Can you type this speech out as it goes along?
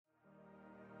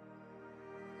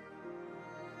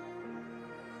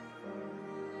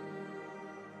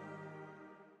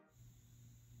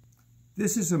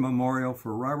This is a memorial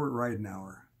for Robert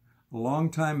Ridenour, a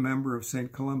longtime member of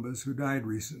St. Columba's who died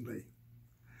recently.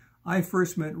 I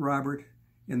first met Robert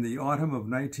in the autumn of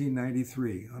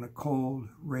 1993 on a cold,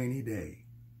 rainy day.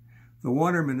 The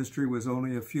water ministry was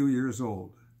only a few years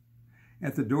old.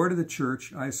 At the door to the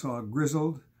church, I saw a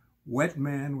grizzled, wet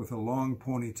man with a long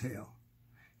ponytail.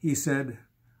 He said,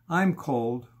 "I'm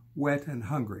cold, wet, and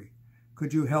hungry.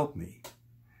 Could you help me?"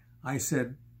 I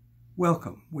said,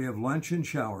 "Welcome. We have lunch and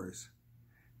showers."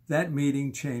 That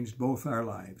meeting changed both our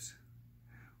lives.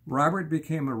 Robert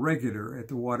became a regular at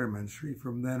the water ministry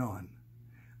from then on.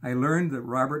 I learned that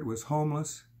Robert was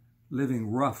homeless,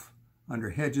 living rough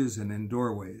under hedges and in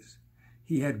doorways.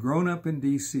 He had grown up in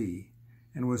D.C.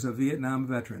 and was a Vietnam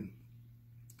veteran.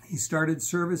 He started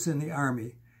service in the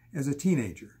Army as a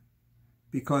teenager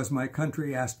because my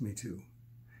country asked me to,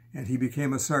 and he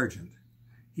became a sergeant.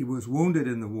 He was wounded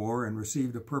in the war and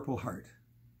received a Purple Heart.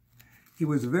 He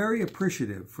was very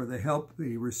appreciative for the help that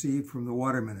he received from the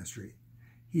water ministry.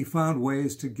 He found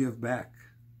ways to give back.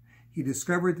 He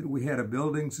discovered that we had a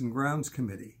Buildings and Grounds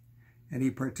Committee, and he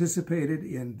participated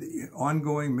in the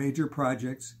ongoing major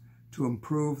projects to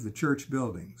improve the church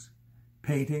buildings,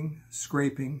 painting,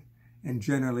 scraping, and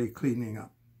generally cleaning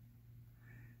up.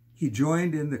 He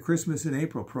joined in the Christmas in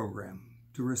April program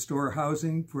to restore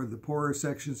housing for the poorer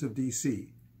sections of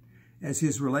D.C. As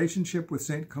his relationship with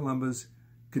St. Columba's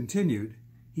continued,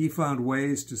 he found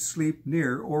ways to sleep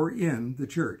near or in the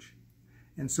church,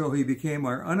 and so he became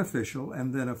our unofficial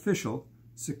and then official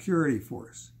security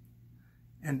force,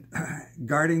 and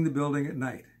guarding the building at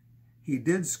night. He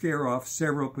did scare off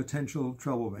several potential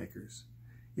troublemakers.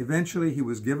 Eventually, he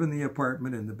was given the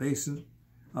apartment in the basement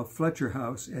of Fletcher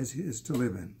House as his to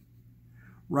live in.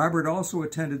 Robert also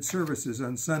attended services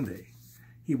on Sunday.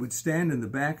 He would stand in the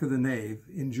back of the nave,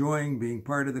 enjoying being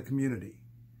part of the community.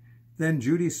 Then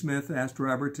Judy Smith asked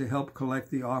Robert to help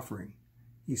collect the offering.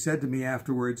 He said to me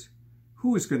afterwards,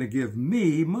 "Who is going to give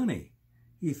me money?"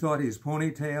 He thought his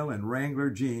ponytail and Wrangler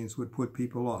jeans would put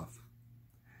people off.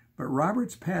 But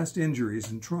Robert's past injuries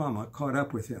and trauma caught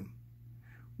up with him.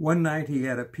 One night he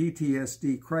had a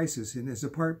PTSD crisis in his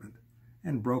apartment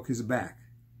and broke his back.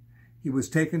 He was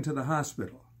taken to the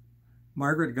hospital.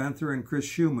 Margaret Gunther and Chris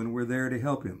Schumann were there to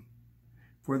help him.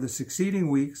 For the succeeding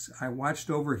weeks, I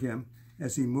watched over him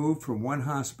as he moved from one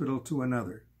hospital to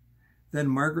another. Then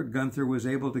Margaret Gunther was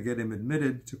able to get him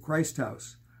admitted to Christ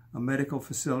House, a medical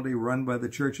facility run by the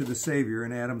Church of the Savior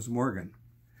in Adams Morgan.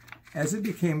 As it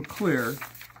became clear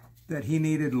that he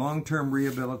needed long-term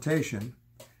rehabilitation,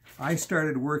 I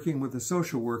started working with a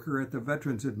social worker at the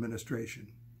Veterans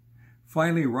Administration.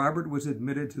 Finally, Robert was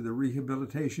admitted to the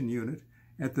rehabilitation unit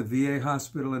at the VA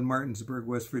hospital in Martinsburg,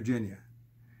 West Virginia.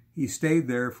 He stayed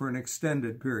there for an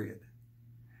extended period.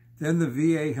 Then the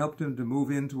VA helped him to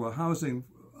move into a housing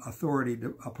authority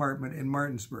apartment in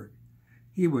Martinsburg.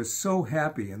 He was so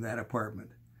happy in that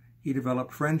apartment. He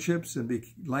developed friendships and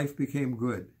life became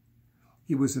good.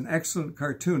 He was an excellent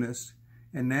cartoonist,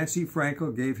 and Nancy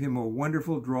Frankel gave him a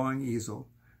wonderful drawing easel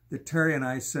that Terry and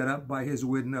I set up by his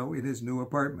window in his new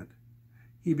apartment.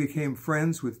 He became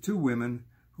friends with two women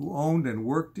who owned and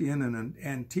worked in an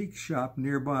antique shop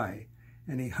nearby,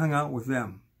 and he hung out with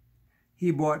them. He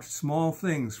bought small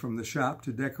things from the shop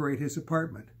to decorate his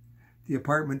apartment. The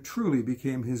apartment truly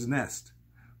became his nest,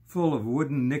 full of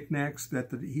wooden knickknacks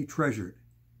that he treasured.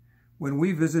 When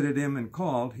we visited him and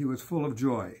called, he was full of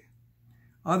joy.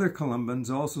 Other Columbans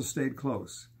also stayed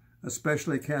close,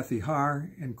 especially Kathy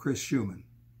Haar and Chris Schumann.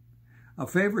 A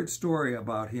favorite story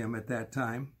about him at that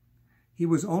time: he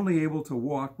was only able to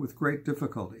walk with great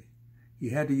difficulty. He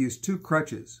had to use 2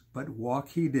 crutches, but walk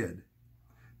he did.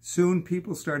 Soon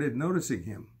people started noticing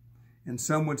him, and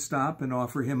some would stop and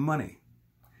offer him money.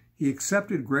 He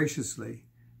accepted graciously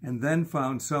and then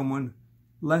found someone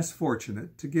less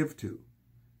fortunate to give to.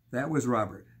 That was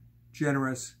Robert,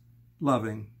 generous,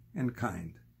 loving, and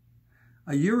kind.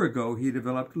 A year ago, he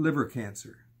developed liver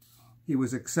cancer. He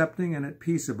was accepting and at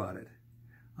peace about it.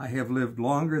 "I have lived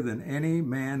longer than any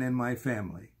man in my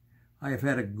family. I have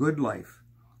had a good life.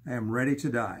 I am ready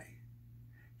to die."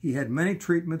 He had many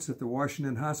treatments at the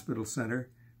Washington Hospital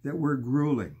Center that were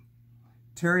grueling.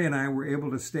 Terry and I were able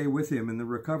to stay with him in the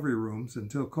recovery rooms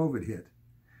until COVID hit.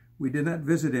 We did not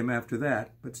visit him after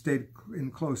that, but stayed in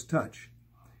close touch.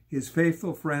 His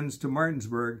faithful friends to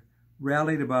Martinsburg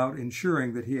rallied about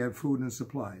ensuring that he had food and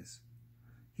supplies.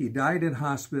 He died in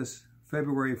hospice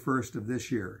February 1st of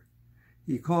this year.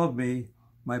 He called me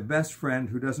my best friend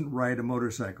who doesn't ride a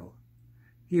motorcycle.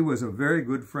 He was a very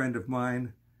good friend of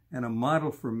mine and a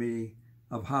model for me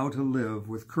of how to live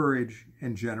with courage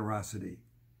and generosity.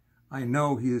 I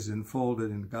know he is enfolded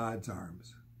in God's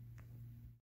arms.